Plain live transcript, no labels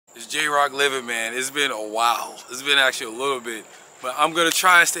J-Rock living, man. It's been a while. It's been actually a little bit, but I'm gonna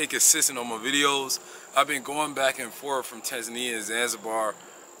try and stay consistent on my videos. I've been going back and forth from Tanzania and Zanzibar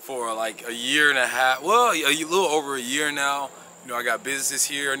for like a year and a half. Well, a little over a year now. You know, I got businesses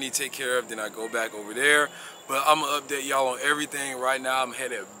here I need to take care of, then I go back over there. But I'm gonna update y'all on everything. Right now, I'm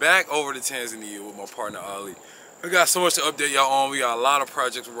headed back over to Tanzania with my partner, Ali. We got so much to update y'all on. We got a lot of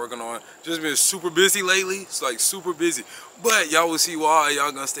projects we're working on. Just been super busy lately. It's like super busy. But y'all will see why.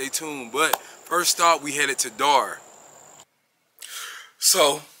 Y'all gonna stay tuned. But first stop, we headed to Dar.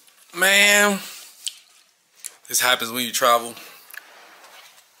 So, man, this happens when you travel.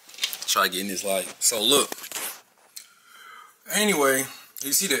 Try getting this light. So look. Anyway,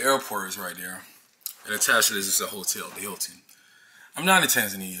 you see the airport is right there. And attached to this is a hotel, the Hilton. I'm not in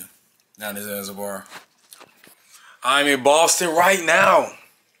Tanzania, not in Zanzibar. I'm in Boston right now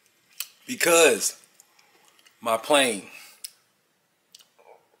because my plane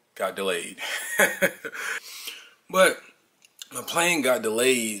got delayed. But my plane got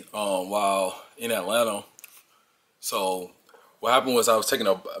delayed while in Atlanta. So what happened was I was taking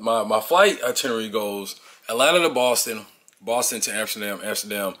my flight itinerary goes Atlanta to Boston, Boston to Amsterdam,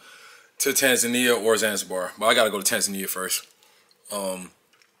 Amsterdam to Tanzania or Zanzibar. But I gotta go to Tanzania first.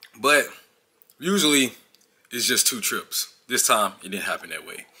 But usually it's just 2 trips. This time it didn't happen that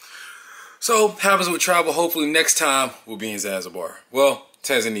way. So happens with travel. Hopefully next time we'll be in Zanzibar. Well,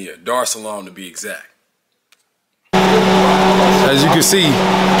 Tanzania, Dar es Salaam to be exact. As you can see,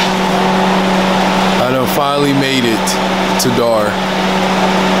 I done finally made it to Dar.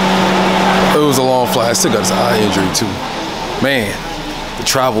 It was a long flight. I still got this eye injury too. Man, the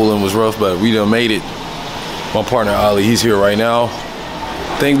traveling was rough, but we done made it. My partner Ali, he's here right now.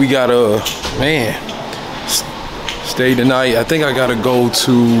 I think we gotta, stay the night. I think I gotta go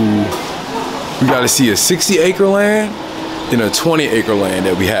to, we gotta see a 60-acre land and a 20-acre land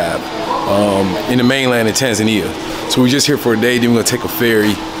that we have in the mainland in Tanzania. So we're just here for a day, then we're gonna take a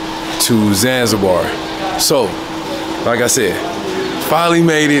ferry to Zanzibar. So, like I said, finally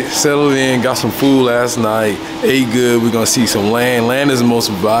made it, settled in, got some food last night, ate good. We're gonna see some land. Land is the most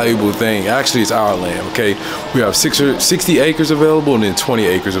valuable thing. Actually, it's our land, okay? We have 60 acres available and then 20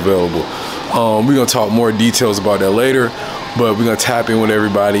 acres available. We're gonna talk more details about that later, but we're gonna tap in with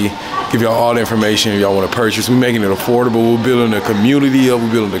everybody, give y'all all the information if y'all wanna purchase. We're making it affordable. We're building a community up,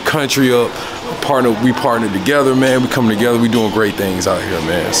 we're building the country up. We partnered together, man. We coming together, we doing great things out here,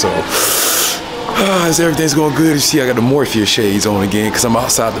 man. So, everything's going good. You see, I got the Morpheus shades on again because I'm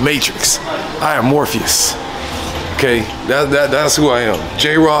outside the Matrix. I am Morpheus. Okay, that's who I am.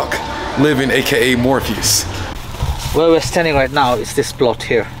 J-Rock living, aka Morpheus. Where we're standing right now is this plot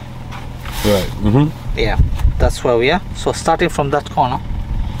here. Right. Mm-hmm. Yeah, that's where we are. So starting from that corner,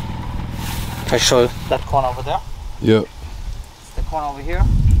 if I show you that corner over there. Yep. It's the corner over here.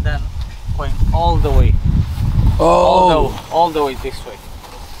 Then going all the way. Oh. All the way this way.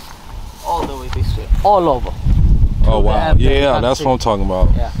 All the way this way, all over. Oh wow, yeah, that's what I'm talking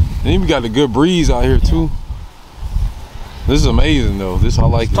about. Yeah. Then we got the good breeze out here too. This is amazing though. I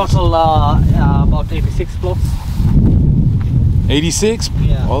like this. Total about 86 plots. 86?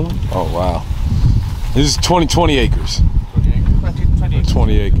 Yeah. Oh wow. This is 20 acres. 20 acres.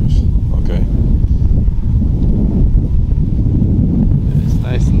 20 acres. Okay. It's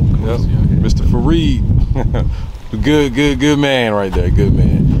nice and cozy. Yep. Mr. Fareed. good man right there. Good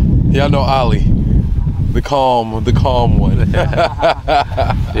man. Y'all know Ali, the calm one.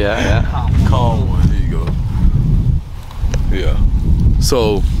 yeah. Calm one. There you go. Yeah.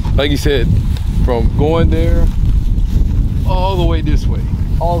 So, like you said, from going there all the way this way.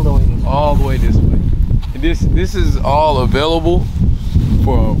 All the way this way. All the way this way. And this is all available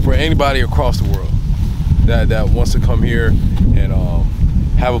for anybody across the world that wants to come here and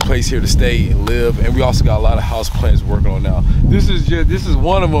have a place here to stay and live. And we also got a lot of house plans working on now. This is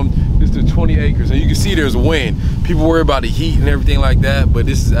one of them. This is the 20 acres, and you can see there's wind. People worry about the heat and everything like that, but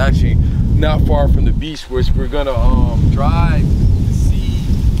this is actually not far from the beach, which we're gonna drive to see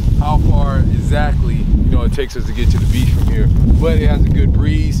how far exactly it takes us to get to the beach from here. But it has a good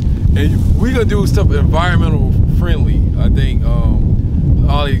breeze, and we're gonna do stuff environmental friendly. I think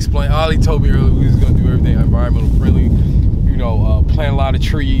Ali told me earlier we was gonna do everything environmental friendly. Plant a lot of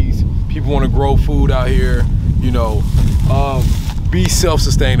trees. People want to grow food out here. Be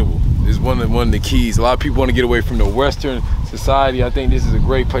self-sustainable is one of the keys. A lot of people want to get away from the Western society. I think this is a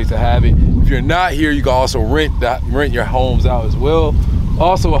great place to have it. If you're not here, you can also rent your homes out as well.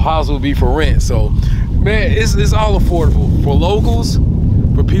 Also, a house will be for rent. So, man, it's all affordable for locals.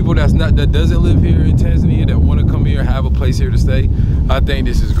 for people that doesn't live here in Tanzania, that want to come here, have a place here to stay, I think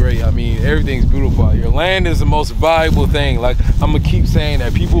this is great. I mean, everything's beautiful out here. Land is the most valuable thing. Like, I'm gonna keep saying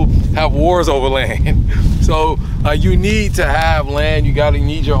that. People have wars over land. So you need to have land. You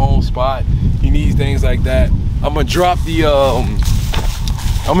need your own spot. You need things like that. I'm gonna drop the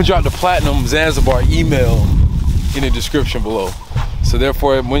Platinum Zanzibar email in the description below. So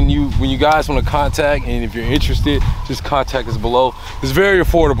therefore, when you guys want to contact, and if you're interested, just contact us below. It's very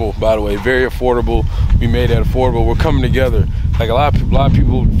affordable, by the way, very affordable. We made that affordable. We're coming together. Like a lot of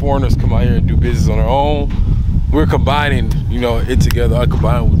people, foreigners come out here and do business on their own. We're combining, you know, it together. I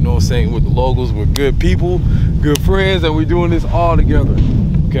combine with, you know what I'm saying, with the locals. We're good people, good friends, and we're doing this all together.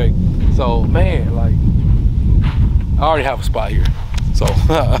 Okay, so man, like, I already have a spot here. So,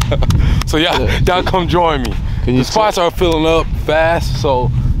 so y'all come join me. The spots are filling up fast,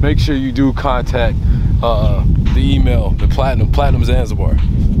 so make sure you do contact the email, the Platinum Zanzibar.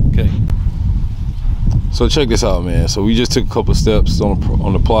 Okay. So check this out, man. So we just took a couple steps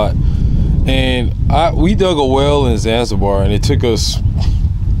on the plot, and we dug a well in Zanzibar, and it took us,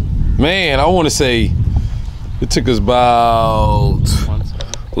 man, I want to say it took us about,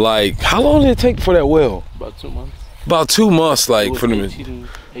 like, how long did it take for that well? About 2 months. About 2 months, like, for the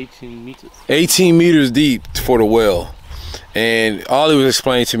 18 meters. 18 meters deep for the well. And Ollie was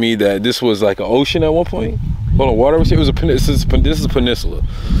explaining to me that this was like an ocean at one point. Well, the water was, it was a this is a peninsula.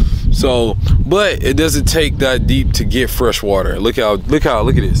 So, but it doesn't take that deep to get fresh water. Look at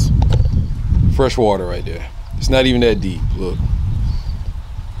this. Fresh water right there. It's not even that deep. Look.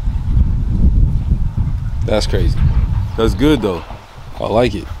 That's crazy. That's good though. I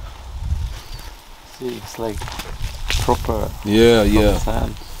like it. See, it's like proper. Yeah.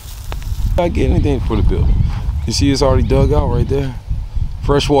 Sand. Not get anything for the building. You see, it's already dug out right there.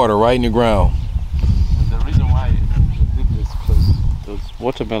 Fresh water right in the ground. And the reason why I did this, because those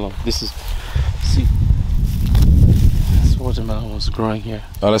watermelon. This is, see, this watermelon was growing here.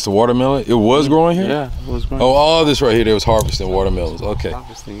 Oh, that's the watermelon. It was growing here. Yeah, it was growing. Oh, all this right here, they was harvesting watermelons. Okay.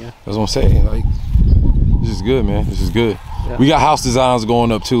 Harvesting, yeah. That's what I'm saying. Like, this is good, man. This is good. Yeah. We got house designs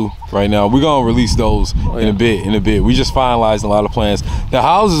going up too right now. We're gonna release those in a bit. We just finalized a lot of plans. The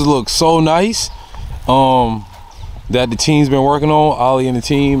houses look so nice that the team's been working on, Ollie and the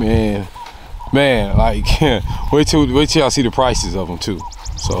team, and man, like, wait till y'all see the prices of them too.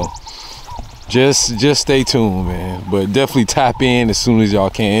 So just stay tuned, man. But definitely tap in as soon as y'all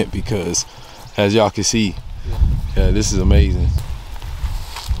can, because as y'all can see, yeah, this is amazing.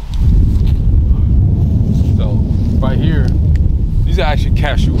 Right here, these are actually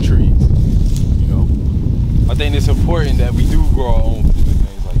cashew trees. You know, I think it's important that we do grow our own food and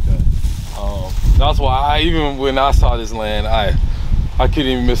things like that. That's why even when I saw this land, I couldn't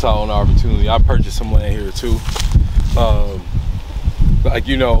even miss out on the opportunity. I purchased some land here too. Like,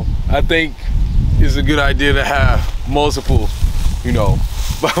 you know, I think it's a good idea to have multiple, you know,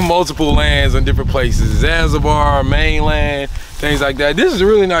 multiple lands in different places. Zanzibar, mainland, things like that. This is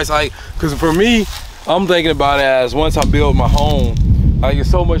really nice, like, because for me, I'm thinking about it as once I build my home, like,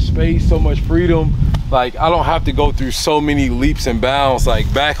 it's so much space, so much freedom. Like, I don't have to go through so many leaps and bounds.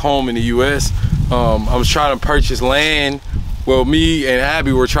 Like back home in the US, I was trying to purchase land. Well, me and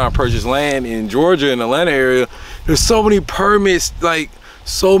Abby were trying to purchase land in Georgia, in the Atlanta area. There's so many permits, like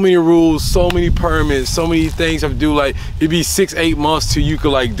so many rules, so many permits, so many things you have to do. Like, it'd be 6-8 months till you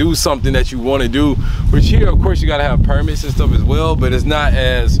could like do something that you want to do. Which here, of course, you gotta have permits and stuff as well, but it's not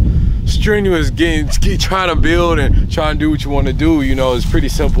as strenuous trying to build and trying to do what you want to do. You know, it's pretty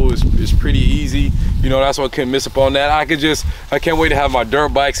simple. It's pretty easy. You know, that's why I couldn't miss up on that. I can't wait to have my dirt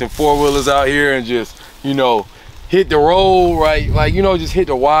bikes and 4-wheelers out here and just, you know, hit the road, right? Like, you know, just hit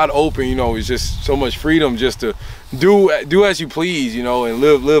the wide open. You know, it's just so much freedom just to do as you please, you know, and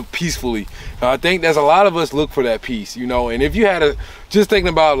live peacefully. I think there's a lot of us look for that peace, you know. And if you had just thinking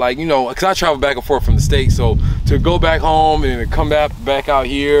about, like, you know, because I travel back and forth from the States, so to go back home and to come back out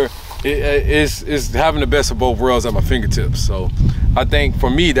here, it's having the best of both worlds at my fingertips. So I think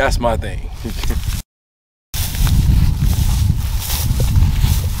for me, that's my thing.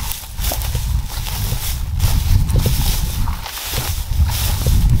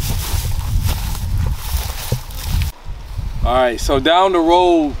 All right, so down the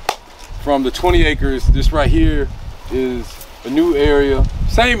road from the 20 acres, this right here is a new area,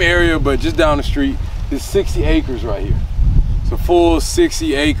 same area, but just down the street. It's 60 acres right here. It's a full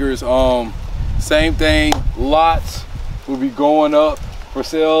 60 acres. Same thing, lots will be going up for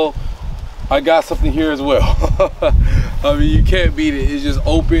sale. I got something here as well. I mean, you can't beat it. It's just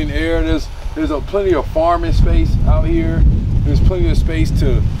open air. There's plenty of farming space out here. There's plenty of space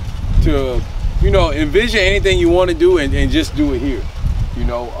to you know, envision anything you want to do and just do it here. You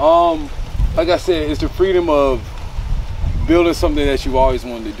know, like I said, it's the freedom of building something that you've always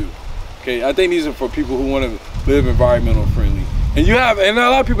wanted to do. Okay, I think these are for people who want to live environmental friendly. And and a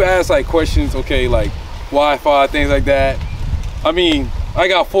lot of people ask like questions, okay, like Wi-Fi, things like that. I mean, I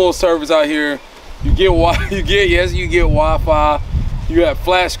got full service out here. You get Wi-Fi. You have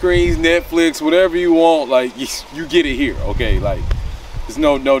flat screens, Netflix, whatever you want. Like you get it here. Okay, like there's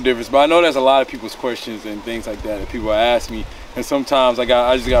no difference. But I know there's a lot of people's questions and things like that people ask me. And sometimes I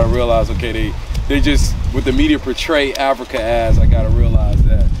just gotta realize, okay, they just, with the media portray Africa as, I gotta realize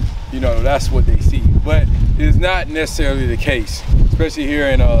that, you know, that's what they see. But it's not necessarily the case, especially here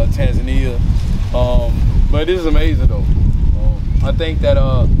in Tanzania. But it is amazing though. I think that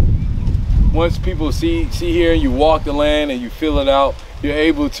once people see here and you walk the land and you feel it out, you're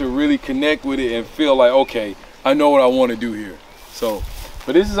able to really connect with it and feel like, okay, I know what I want to do here. So,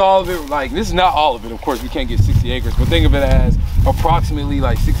 but this is all of it. Like, this is not all of it. Of course, we can't get 60 acres, but think of it as approximately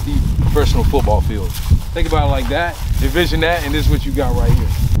like 60 professional football fields. Think about it like that. Envision that, and this is what you got right here.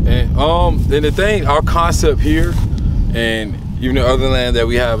 And then the thing, our concept here, and even the other land that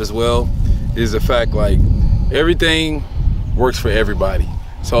we have as well, is the fact like everything works for everybody.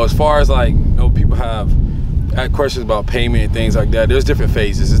 So as far as like, you know, people have questions about payment and things like that, there's different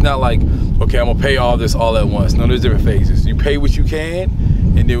phases. It's not like, okay, I'm gonna pay all this all at once. No, there's different phases. You pay what you can,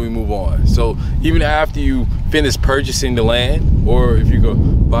 and then we move on. So even after you finish purchasing the land, or if you go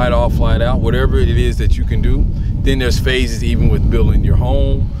buy it all, fly it out, whatever it is that you can do, then there's phases even with building your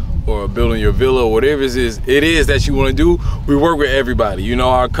home or building your villa, or whatever it is that you want to do. We work with everybody. You know,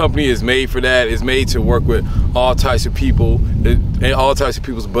 our company is made for that. It's made to work with all types of people and all types of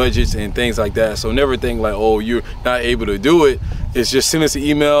people's budgets and things like that. So never think like, oh, you're not able to do it. It's just send us an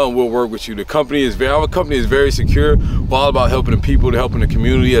email and we'll work with you. Our company is very secure. We're all about helping the people, helping the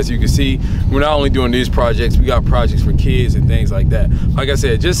community. As you can see, we're not only doing these projects, we got projects for kids and things like that. Like I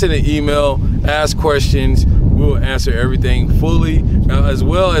said, just send an email, ask questions. We'll answer everything fully, as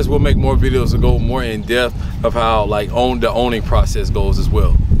well as we'll make more videos to go more in depth of how like the owning process goes as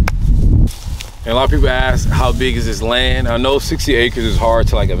well. And a lot of people ask, how big is this land? I know 60 acres is hard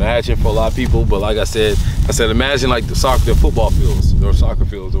to like imagine for a lot of people, but like I said imagine like the football fields or soccer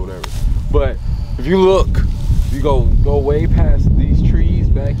fields or whatever. But if you look, you go way past these trees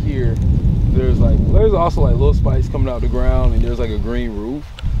back here, there's also like little spikes coming out the ground, and there's like a green roof.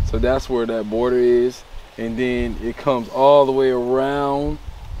 So that's where that border is. And then it comes all the way around.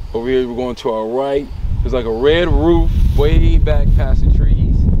 Over here, we're going to our right. There's like a red roof way back past the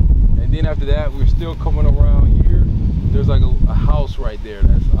trees. And then after that, we're still coming around here. There's like a house right there.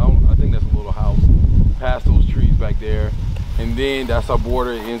 I think that's a little house. Past those trees back there. And then that's our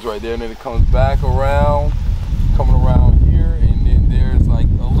border. It ends right there. And then it comes back around, coming around here. And then there's like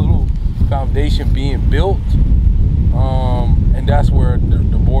a little foundation being built. And that's where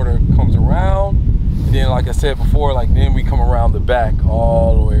the border comes around. And then, like I said before, like then we come around the back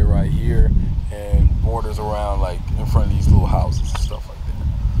all the way right here and borders around like in front of these little houses and stuff like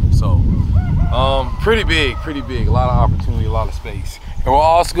that. So pretty big, a lot of opportunity, a lot of space. And we're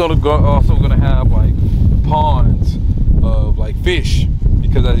also gonna have like ponds of like fish,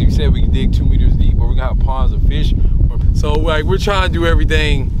 because as you said, we can dig 2 meters deep, but we're gonna have ponds of fish. So like we're trying to do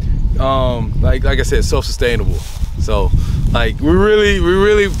everything like I said, self-sustainable. So like we're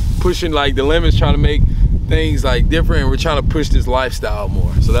really pushing like the limits, trying to make things like different, and we're trying to push this lifestyle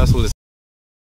more. So that's what